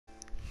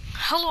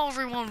Hello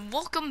everyone,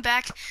 welcome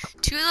back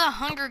to the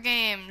Hunger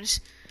Games.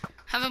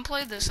 Haven't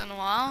played this in a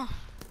while.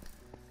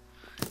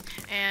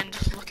 And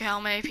look at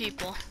how many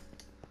people.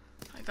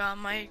 I got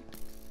my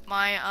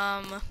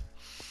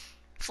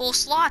full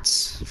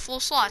slots.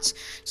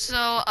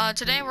 So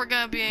today we're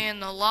gonna be in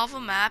the lava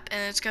map,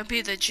 and it's gonna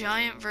be the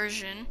giant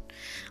version.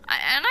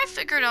 And I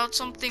figured out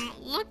something.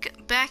 Look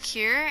back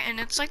here, and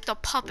it's like the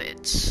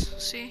puppets.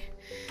 See?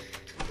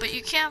 But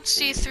you can't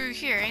see through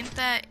here. Ain't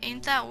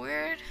that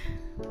weird?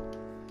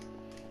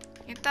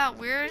 Ain't that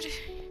weird?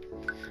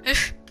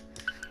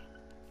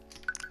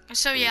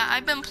 So yeah,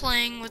 I've been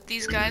playing with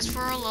these guys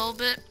for a little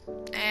bit,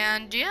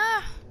 and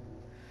yeah,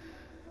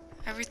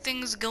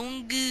 everything's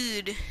going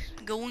good.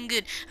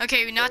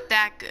 Okay, not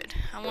that good.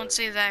 I won't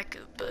say that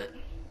good, but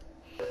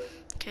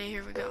okay,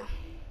 here we go.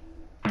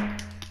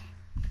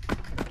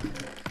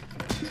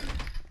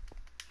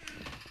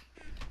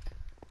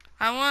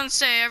 I won't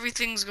say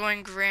everything's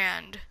going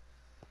grand.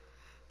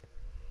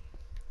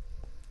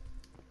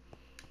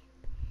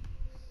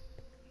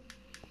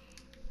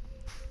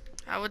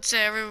 I would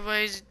say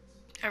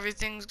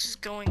everything's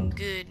just going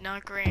good,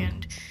 not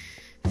grand.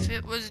 If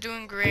it was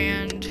doing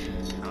grand,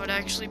 I would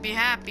actually be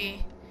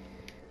happy.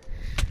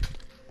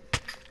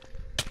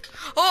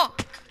 Oh!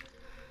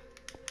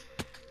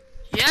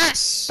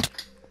 Yes!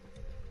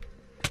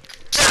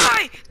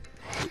 Die!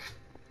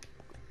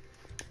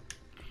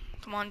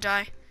 Come on,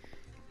 die.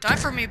 Die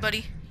for me,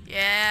 buddy.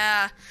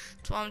 Yeah,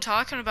 that's what I'm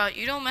talking about.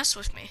 You don't mess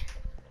with me.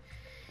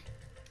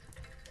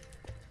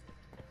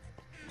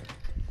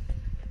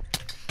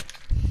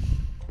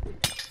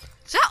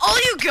 Is that all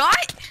you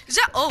got? Is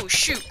that? Oh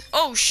shoot!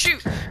 Oh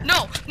shoot!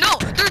 No!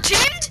 They're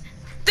teamed.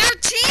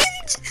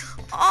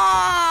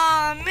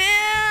 Aw,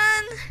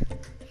 man.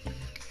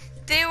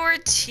 They were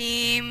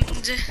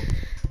teamed.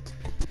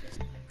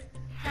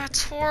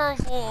 That's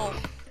horrible.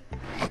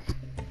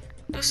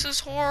 This is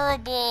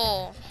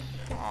horrible.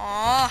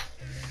 Aw.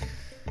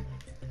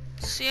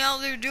 See how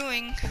they're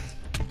doing.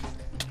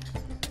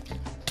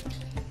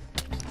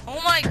 Oh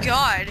my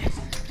god.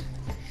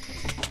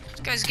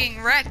 This guy's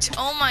getting wrecked.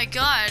 Oh my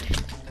god.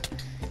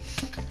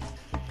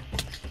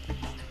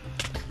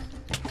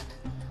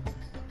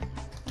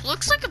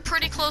 Looks like a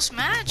pretty close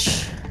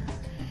match.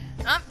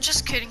 I'm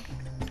just kidding.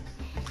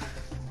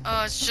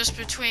 It's just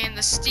between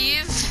the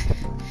Steve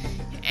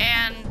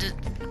and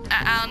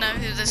I don't know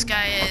who this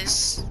guy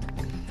is.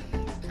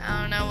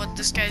 I don't know what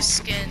this guy's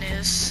skin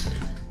is.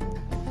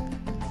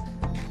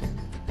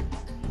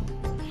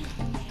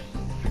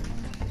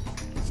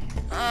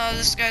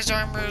 This guy's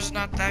armor is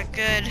not that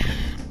good.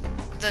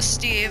 The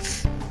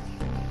Steve.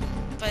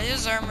 But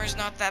his armor's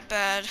not that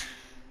bad.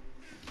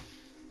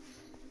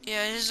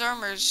 Yeah, his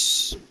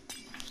armor's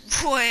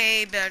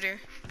way better.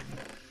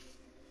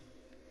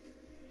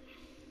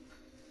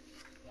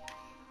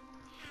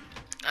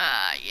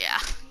 Yeah.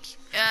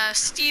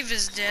 Steve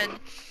is dead.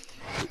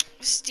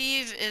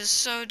 Steve is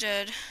so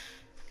dead.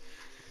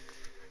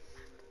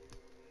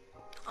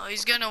 Oh,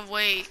 he's gonna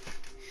wait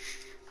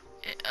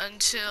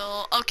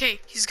until...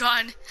 Okay, he's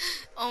gone.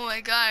 Oh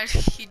my god,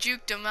 he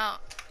juked him out.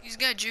 He's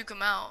gonna juke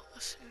him out.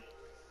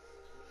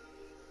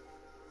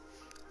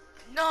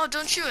 No,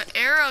 don't shoot an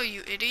arrow,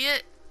 you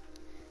idiot.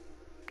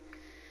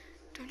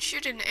 Don't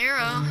shoot an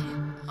arrow.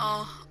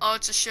 Oh,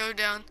 it's a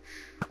showdown.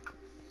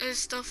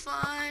 It's the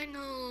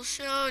final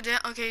showdown.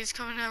 Okay, he's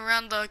coming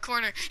around the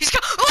corner. He's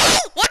coming. Oh!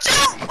 Watch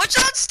out! Watch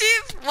out,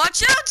 Steve!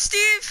 Watch out,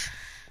 Steve!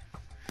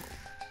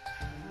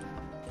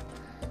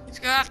 He's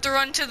gonna have to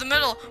run to the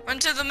middle. Run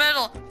to the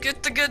middle.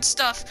 Get the good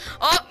stuff.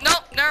 Oh, no,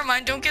 never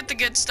mind. Don't get the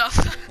good stuff.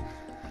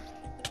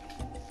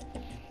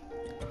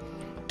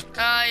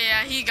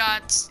 Yeah, he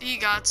got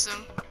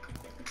some.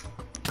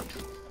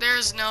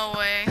 There's no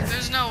way.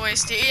 There's no way,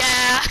 Steve.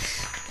 Yeah!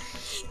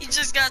 He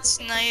just got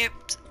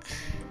sniped.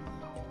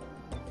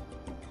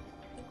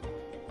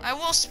 I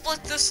will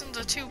split this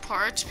into 2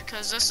 parts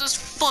because this is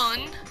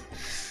fun.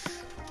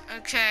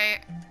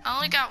 Okay, I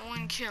only got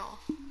 1 kill.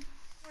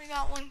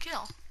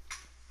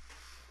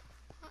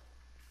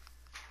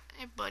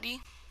 Hey,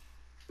 buddy.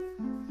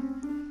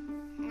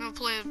 I'm gonna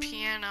play the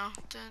piano.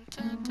 Dun,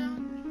 dun,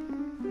 dun.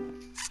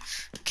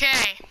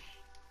 Okay.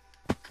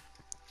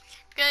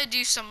 Gonna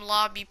do some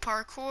lobby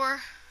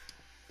parkour.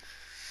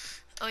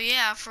 Oh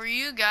yeah, for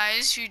you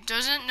guys who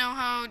doesn't know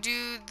how to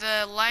do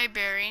the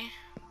library,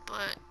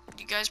 but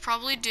you guys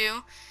probably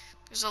do,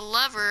 there's a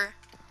lever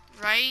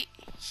right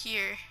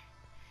here.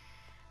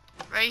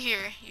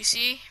 You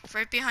see?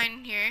 Right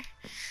behind here.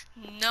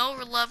 No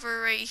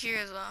lever right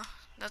here though.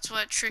 That's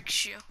what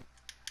tricks you.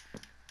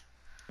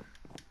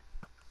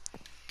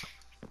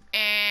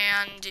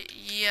 And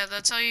yeah,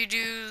 that's how you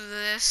do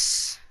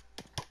this.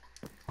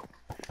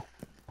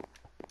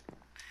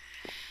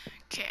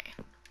 Okay.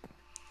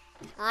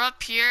 We're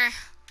up here.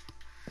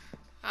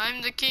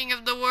 I'm the king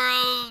of the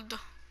world.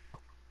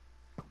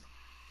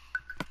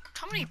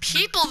 How many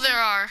people there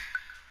are?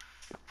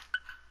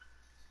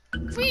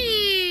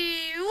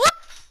 Whee! Whoop!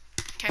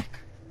 Okay.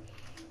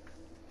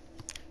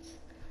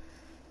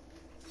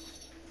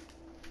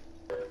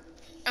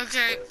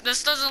 Okay,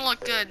 this doesn't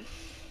look good.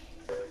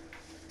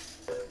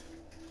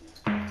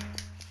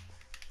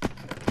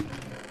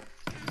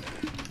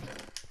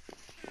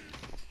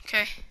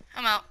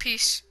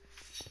 peace.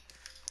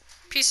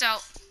 Peace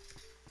out.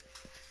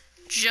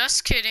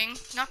 Just kidding.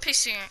 Not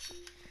peacing it.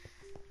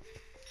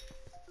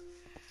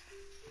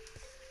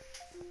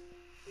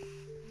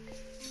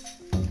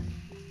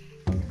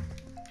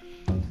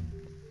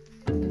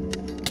 Boom,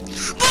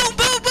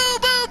 boom, boom,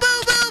 boom,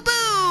 boom, boom,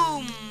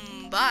 boom.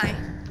 Bye.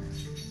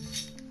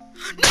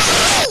 No!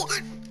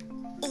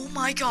 Oh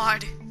my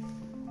god.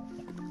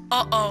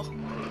 Uh-oh.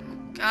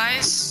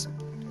 Guys.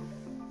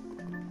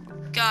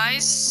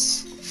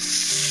 Guys.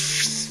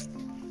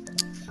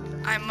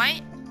 I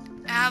might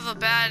have a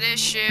bad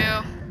issue.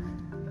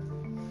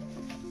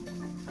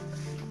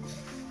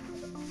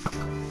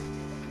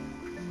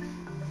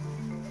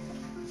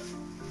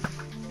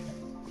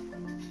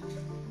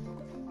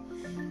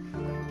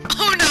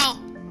 Oh no!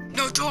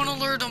 No, don't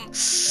alert him.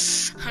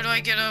 How do I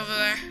get over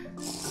there?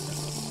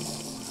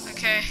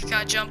 Okay,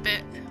 gotta jump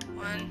it.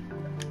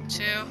 1,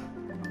 2,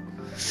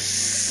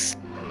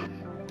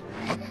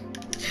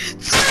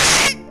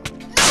 3!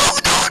 No,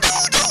 no, no,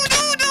 no,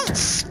 no, no!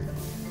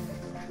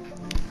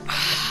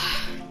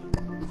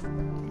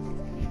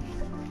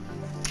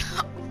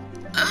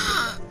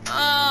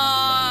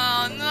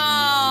 Oh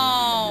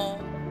no!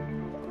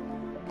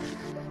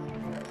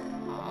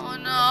 Oh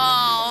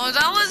no,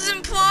 that was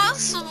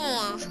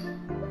impossible.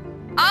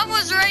 I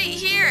was right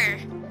here.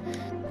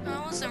 I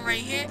wasn't right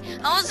here.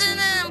 I was in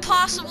an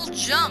impossible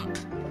jump.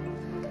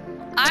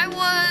 I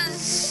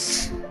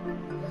was...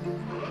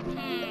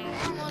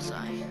 where was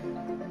I?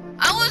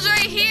 I was right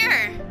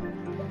here.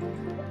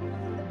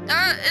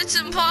 It's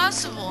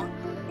impossible.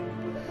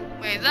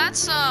 Wait,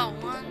 that's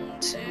 1,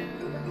 2,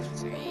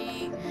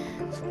 3,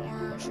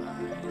 4,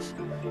 5,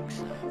 6,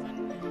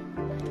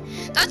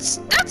 7. That's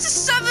a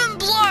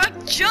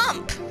 7-block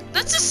jump.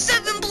 That's a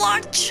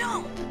 7-block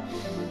jump.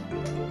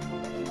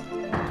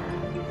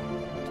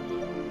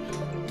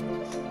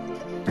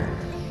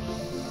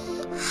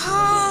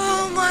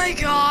 Oh my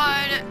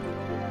god.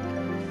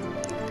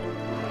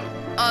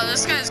 Oh,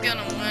 this guy's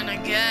gonna win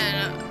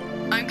again.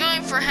 I'm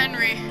going for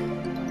Henry.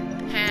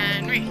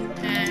 Henry.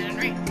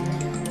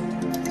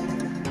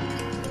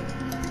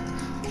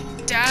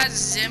 Dad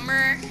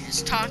Zimmer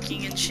is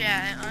talking in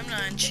chat. I'm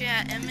not in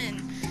chat, I'm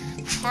in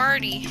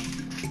party.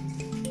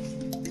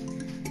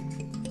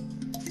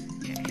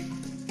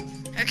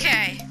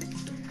 Okay.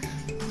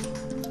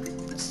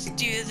 Let's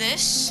do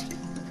this.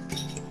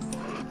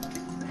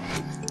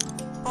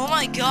 Oh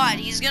my god,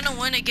 he's gonna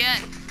win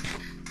again.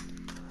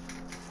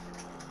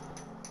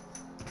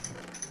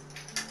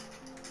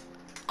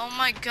 Oh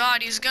my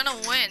god, he's gonna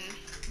win.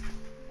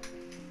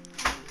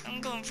 I'm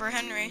going for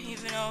Henry,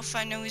 even though if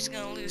I know he's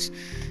gonna lose.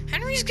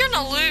 Henry's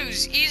gonna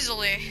lose,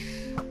 easily.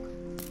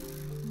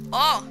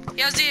 Oh,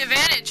 he has the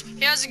advantage.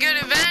 He has a good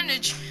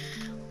advantage.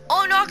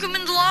 Oh, knock him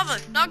into lava.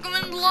 Knock him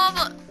into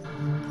lava.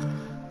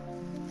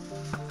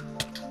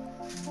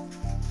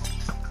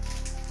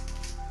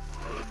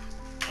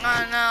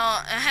 Oh no,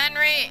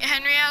 Henry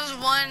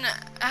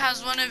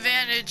has one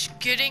advantage,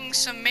 getting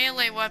some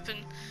melee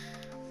weapon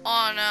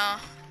on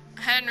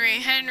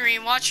Henry,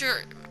 watch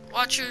your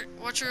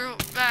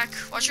back.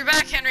 Watch your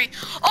back, Henry.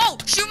 Oh,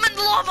 shoot him in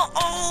the lava.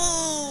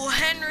 Oh,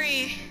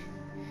 Henry.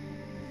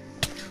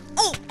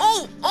 Oh,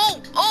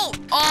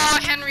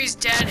 Henry's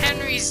dead.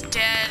 Henry's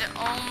dead.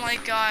 Oh my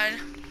god.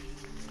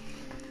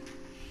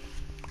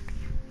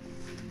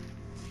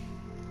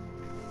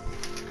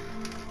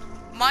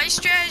 My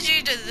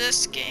strategy to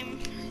this game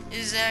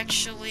is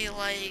actually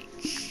like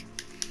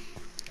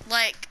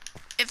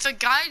if a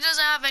guy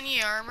doesn't have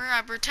any armor,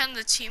 I pretend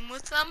to team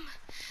with them,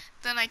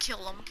 then I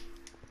kill him.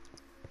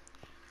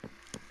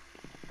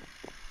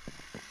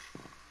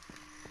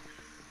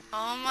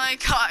 Oh my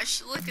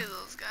gosh, look at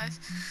those guys.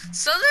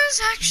 So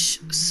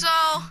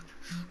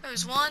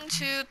there's 1,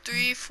 2,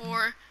 3,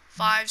 4,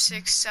 5,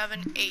 6,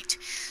 7, 8.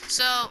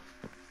 So,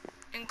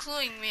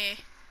 including me,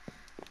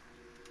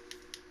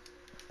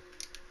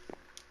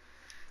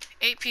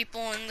 8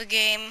 people in the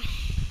game.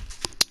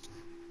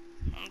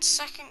 And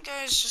second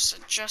guy is just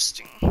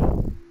adjusting.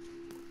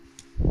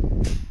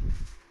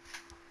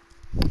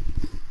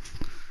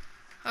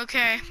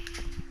 Okay.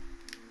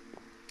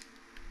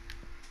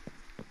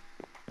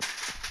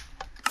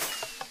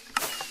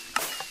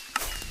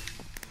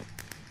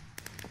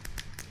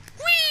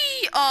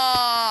 Whee!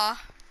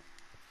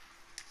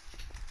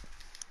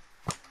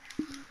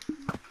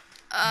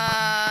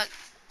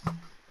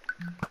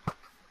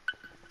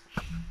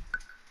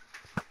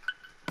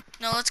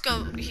 No, let's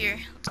go here.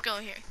 Let's go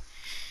here.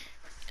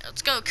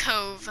 Let's go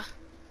Cove.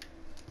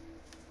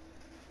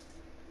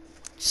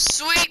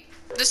 Sweet!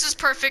 This is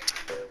perfect.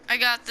 I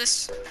got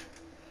this.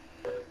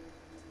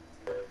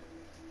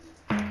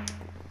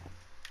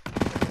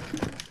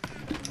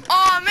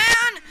 Oh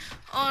man!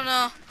 Oh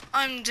no,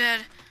 I'm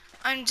dead.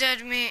 I'm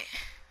dead meat.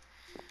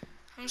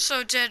 I'm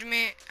so dead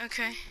meat.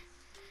 Okay.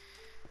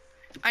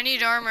 I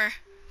need armor.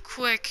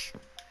 Quick.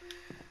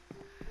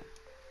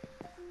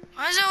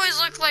 Why does it always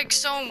look like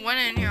someone went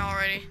in here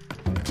already?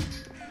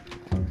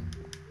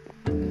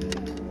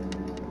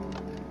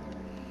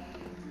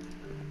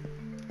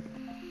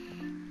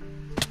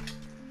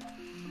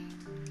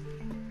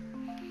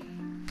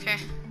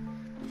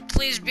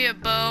 Please be a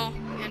bow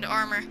and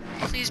armor.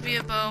 Please be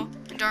a bow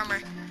and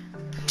armor.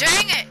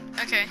 Dang it!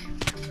 Okay.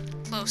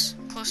 Close.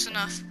 Close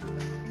enough.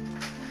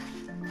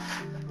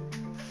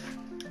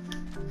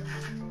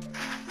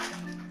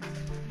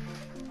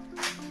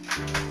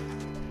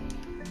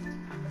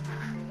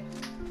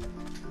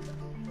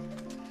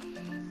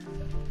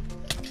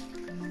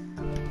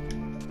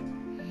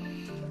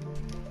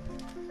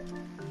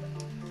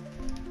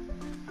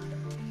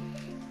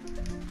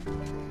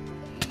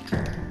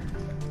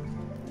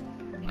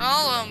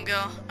 I'll let him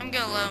go. I'm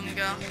gonna let him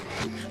go.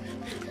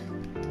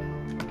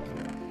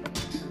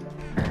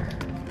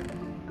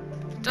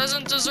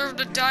 Doesn't deserve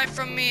to die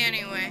from me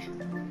anyway.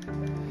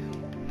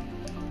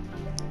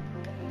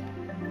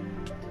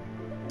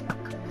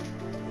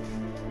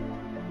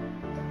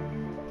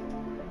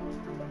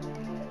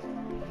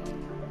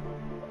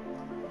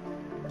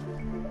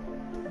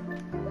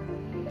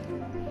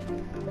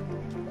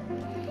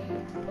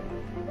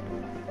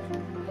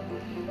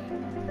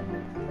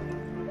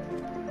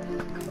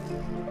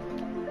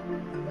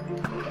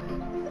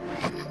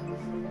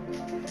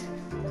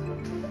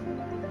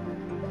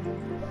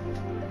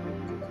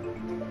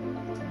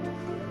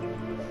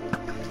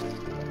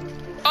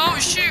 Oh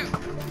shoot!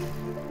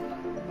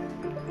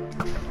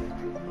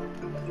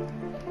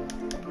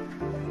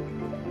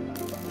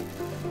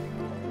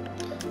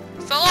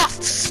 Fell off!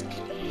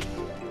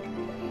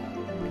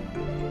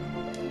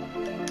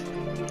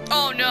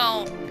 Oh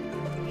no!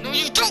 No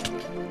you don't!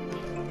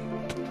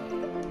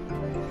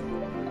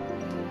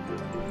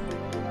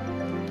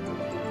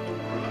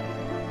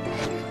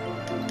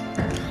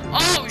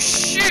 Oh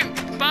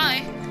shoot!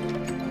 Bye!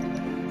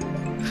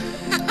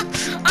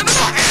 I'm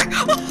over here!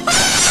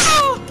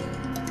 Woohoo!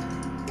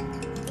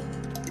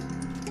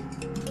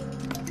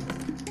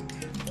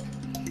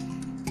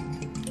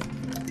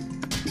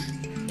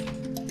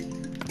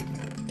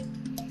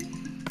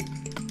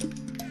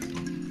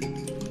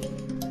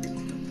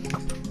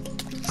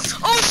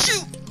 Oh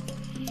shoot!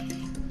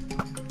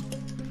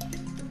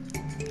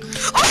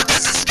 Oh,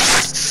 this is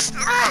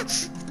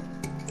gas!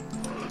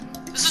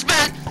 This is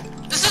bad!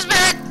 This is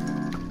bad!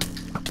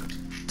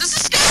 This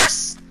is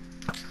gas!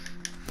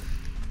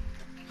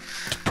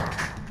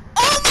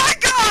 Oh my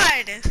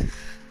god!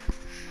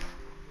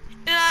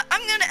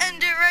 I'm gonna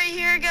end it right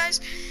here,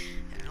 guys.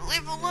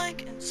 Leave a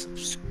like and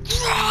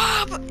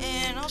subscribe,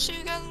 and I'll see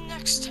you guys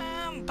next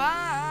time.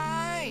 Bye!